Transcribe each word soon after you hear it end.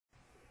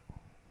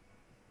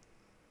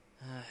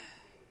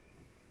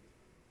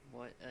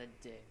a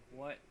day.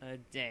 What a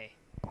day.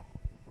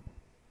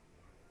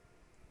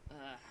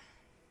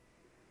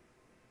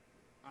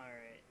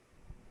 Alright.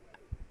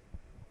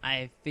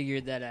 I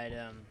figured that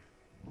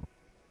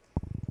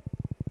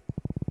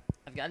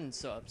I've gotten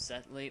so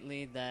upset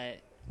lately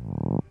that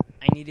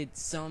I needed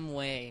some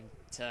way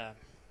to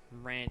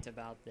rant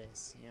about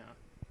this,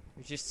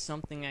 It's just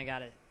something I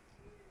gotta,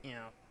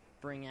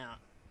 bring out.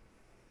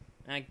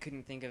 And I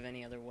couldn't think of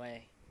any other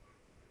way.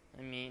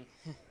 I mean,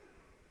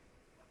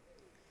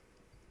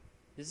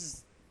 this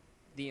is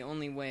the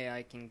only way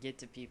I can get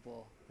to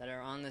people that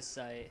are on the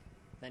site,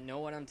 that know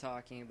what I'm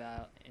talking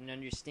about, and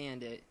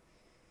understand it,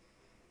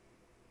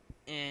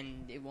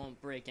 and it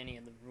won't break any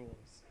of the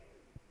rules.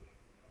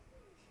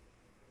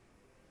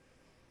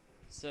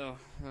 So,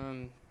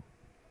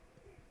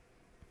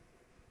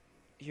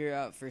 you're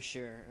out for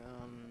sure.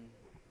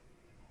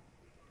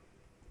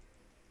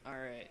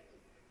 Alright.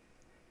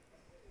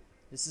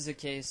 This is a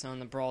case on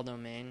the Brawl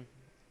domain.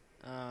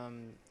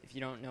 If you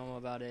don't know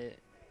about it,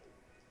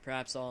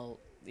 perhaps I'll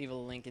leave a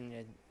link in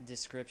the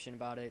description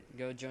about it.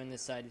 Go join the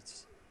site,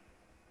 it's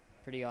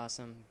pretty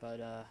awesome.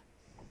 But,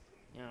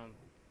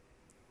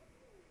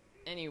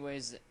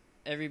 anyways,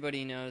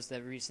 everybody knows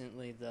that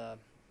recently the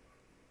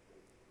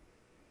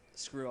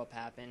screw up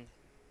happened.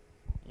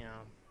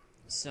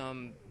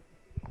 Some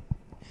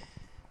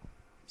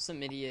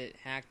idiot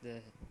hacked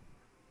the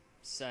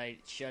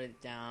site, shut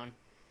it down,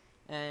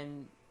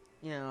 and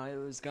it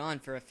was gone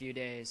for a few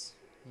days.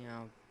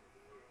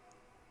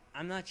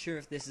 I'm not sure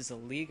if this is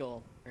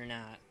illegal or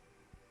not.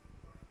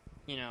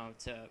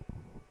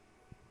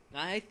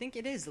 I think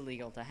it is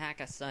illegal to hack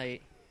a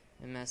site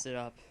and mess it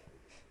up.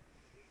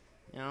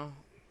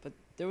 But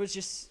there was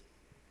just,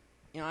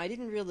 I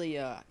didn't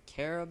really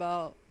care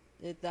about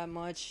it that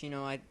much.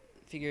 I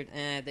figured,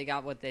 they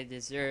got what they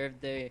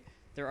deserved.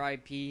 Their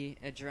IP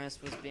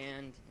address was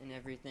banned and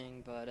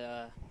everything,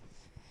 but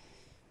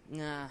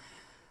nah,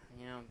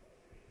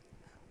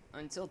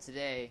 until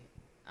today,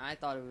 I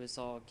thought it was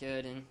all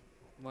good and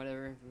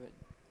whatever, but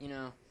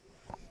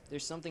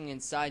there's something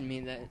inside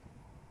me that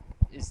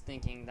is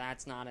thinking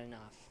that's not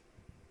enough.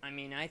 I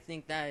mean, I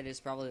think that is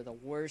probably the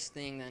worst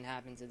thing that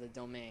happened to the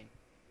domain.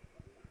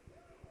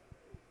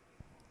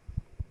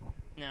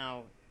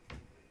 Now,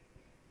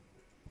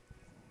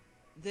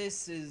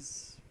 this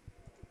is,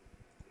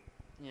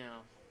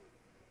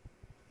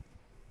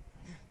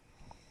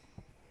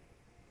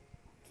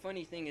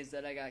 funny thing is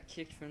that I got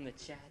kicked from the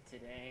chat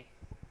today,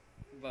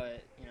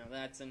 but,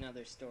 that's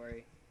another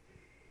story.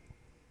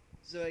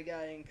 So I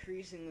got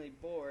increasingly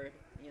bored,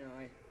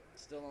 I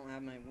still don't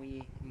have my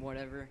Wii and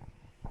whatever,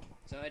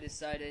 so I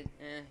decided,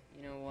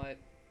 you know what,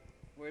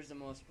 where's the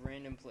most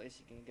random place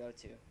you can go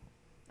to?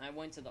 I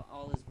went to the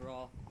All Is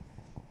Brawl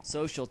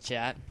social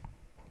chat.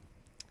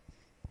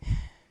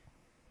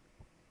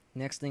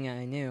 Next thing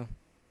I knew,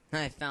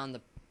 I found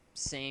the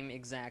same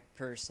exact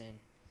person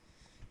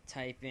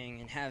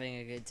typing and having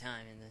a good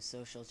time in the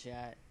social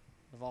chat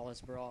of All Is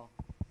Brawl.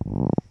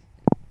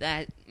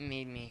 That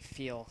made me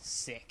feel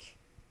sick.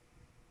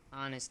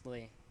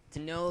 Honestly. To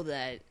know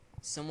that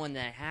someone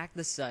that hacked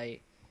the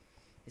site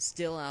is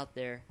still out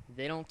there,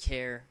 they don't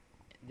care,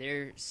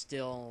 they're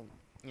still,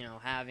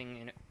 having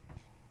an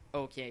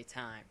okay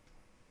time.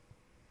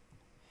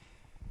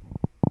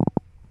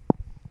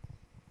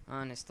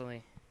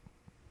 Honestly.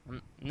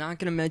 I'm not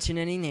going to mention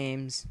any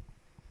names,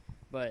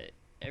 but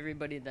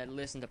everybody that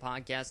listened to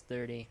Podcast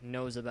 30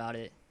 knows about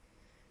it.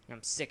 And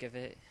I'm sick of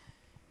it.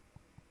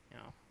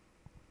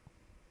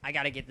 I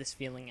got to get this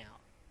feeling out.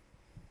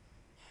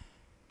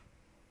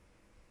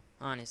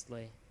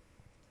 Honestly.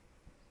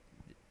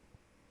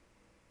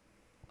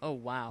 Oh,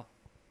 wow.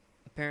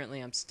 Apparently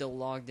I'm still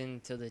logged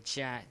into the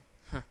chat.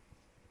 Huh.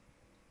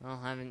 Well,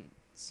 I haven't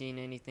seen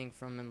anything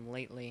from him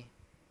lately.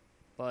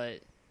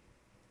 But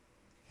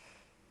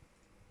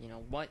you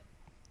know what?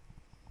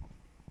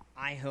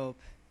 I hope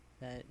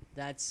that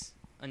that's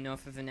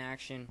enough of an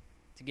action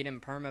to get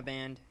him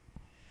permabanned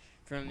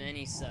from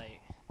any site.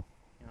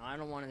 I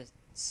don't want to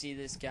see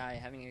this guy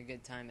having a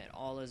good time at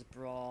All His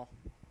Brawl,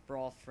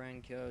 Brawl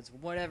Friend Codes,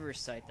 whatever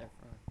site they're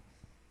from.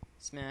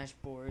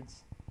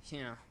 Smashboards,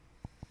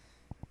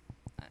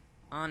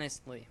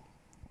 honestly,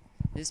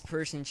 this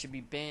person should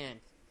be banned.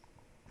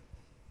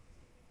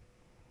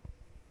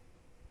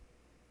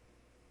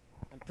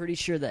 I'm pretty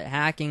sure that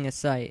hacking a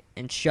site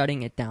and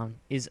shutting it down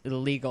is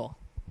illegal.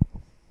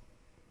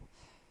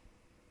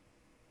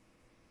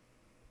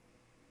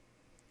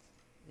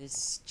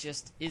 This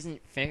just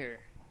isn't fair,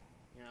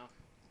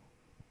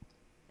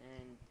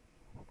 And,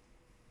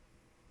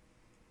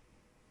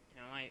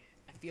 I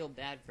feel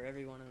bad for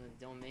everyone on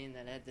the domain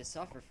that had to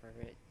suffer for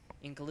it,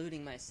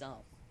 including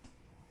myself.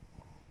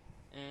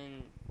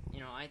 And,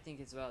 I think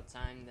it's about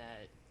time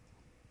that,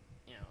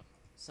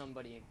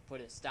 somebody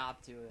put a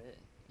stop to it,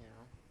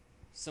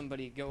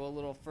 Somebody go a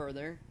little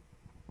further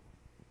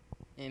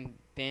and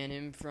ban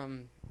him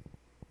from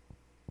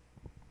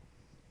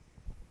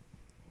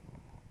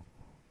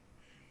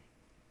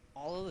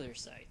all other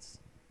sites.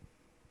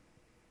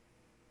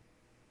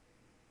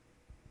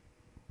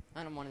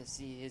 I don't want to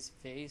see his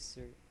face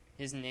or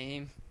his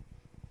name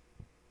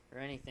or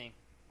anything.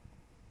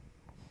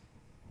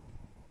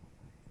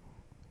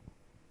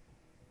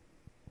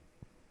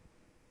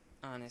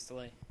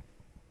 Honestly.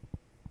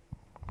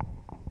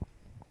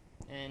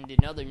 And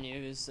in other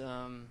news,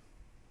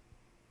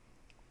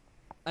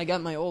 I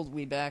got my old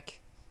Wii back.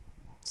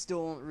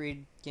 Still won't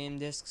read game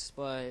discs,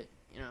 but,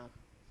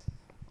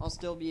 I'll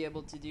still be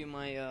able to do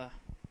my,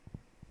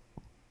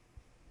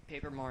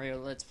 Paper Mario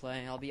Let's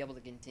Play. I'll be able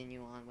to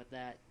continue on with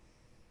that.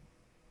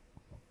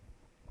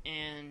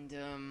 And,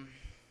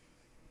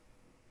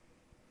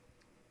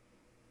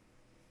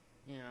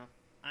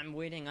 I'm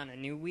waiting on a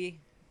new Wii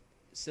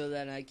so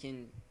that I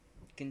can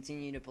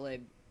continue to play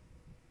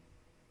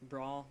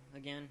Brawl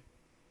again.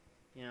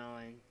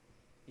 And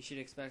you should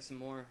expect some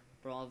more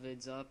Brawl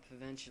vids up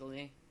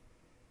eventually.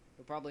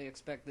 You'll probably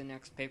expect the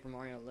next Paper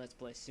Mario Let's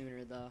Play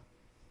sooner, though.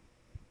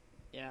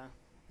 Yeah,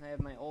 I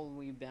have my old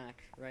Wii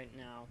back right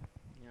now.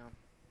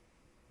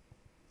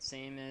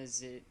 Same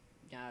as it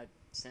got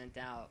sent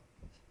out.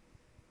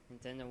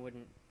 Nintendo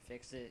wouldn't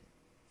fix it.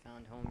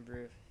 Found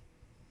homebrew.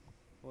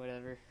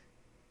 Whatever.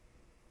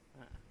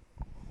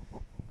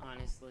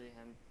 Honestly,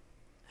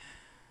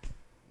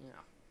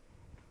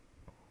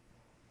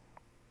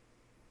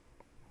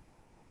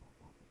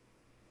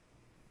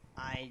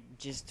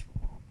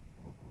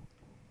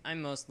 I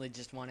mostly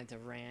just wanted to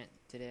rant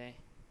today,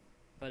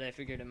 but I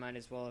figured I might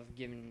as well have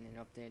given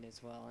an update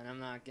as well, and I'm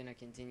not gonna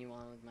continue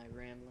on with my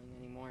rambling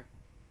anymore.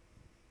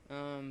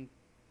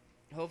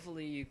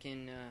 Hopefully you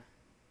can,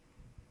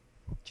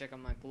 check out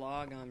my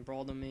blog on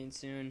Brawl Domain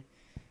soon.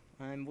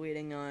 I'm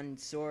waiting on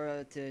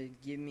Sora to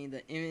give me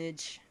the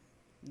image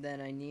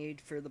that I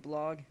need for the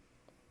blog.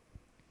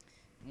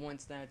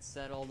 Once that's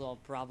settled, I'll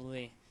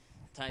probably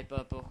type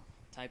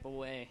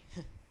away,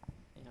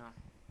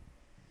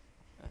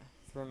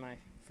 for my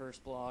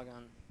first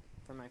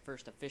for my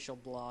first official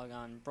blog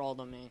on Brawl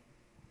Domain.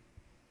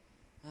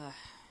 But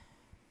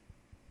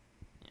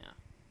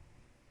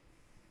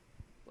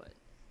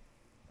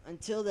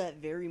until that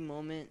very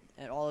moment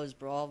at All Is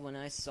Brawl, when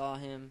I saw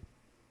him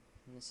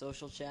in the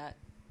social chat,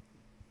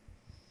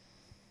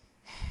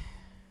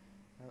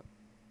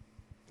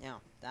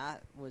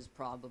 that was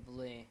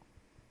probably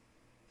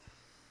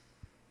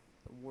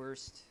the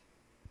worst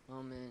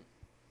moment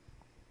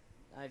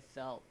I've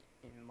felt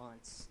in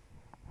months.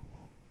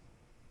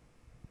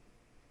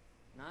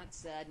 Not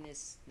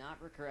sadness,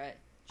 not regret,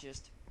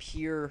 just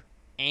pure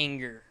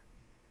anger.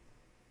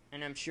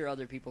 And I'm sure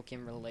other people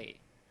can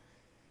relate.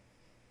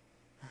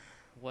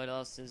 What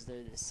else is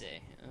there to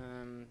say?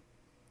 I'm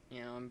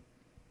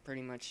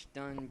pretty much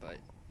done, but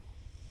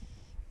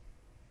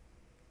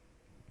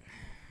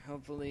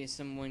hopefully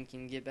someone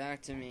can get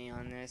back to me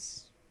on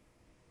this,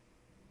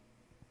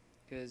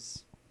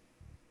 because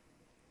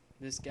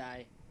this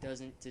guy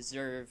doesn't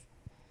deserve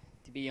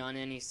to be on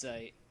any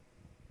site,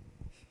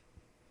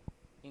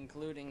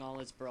 including All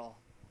Its Brawl.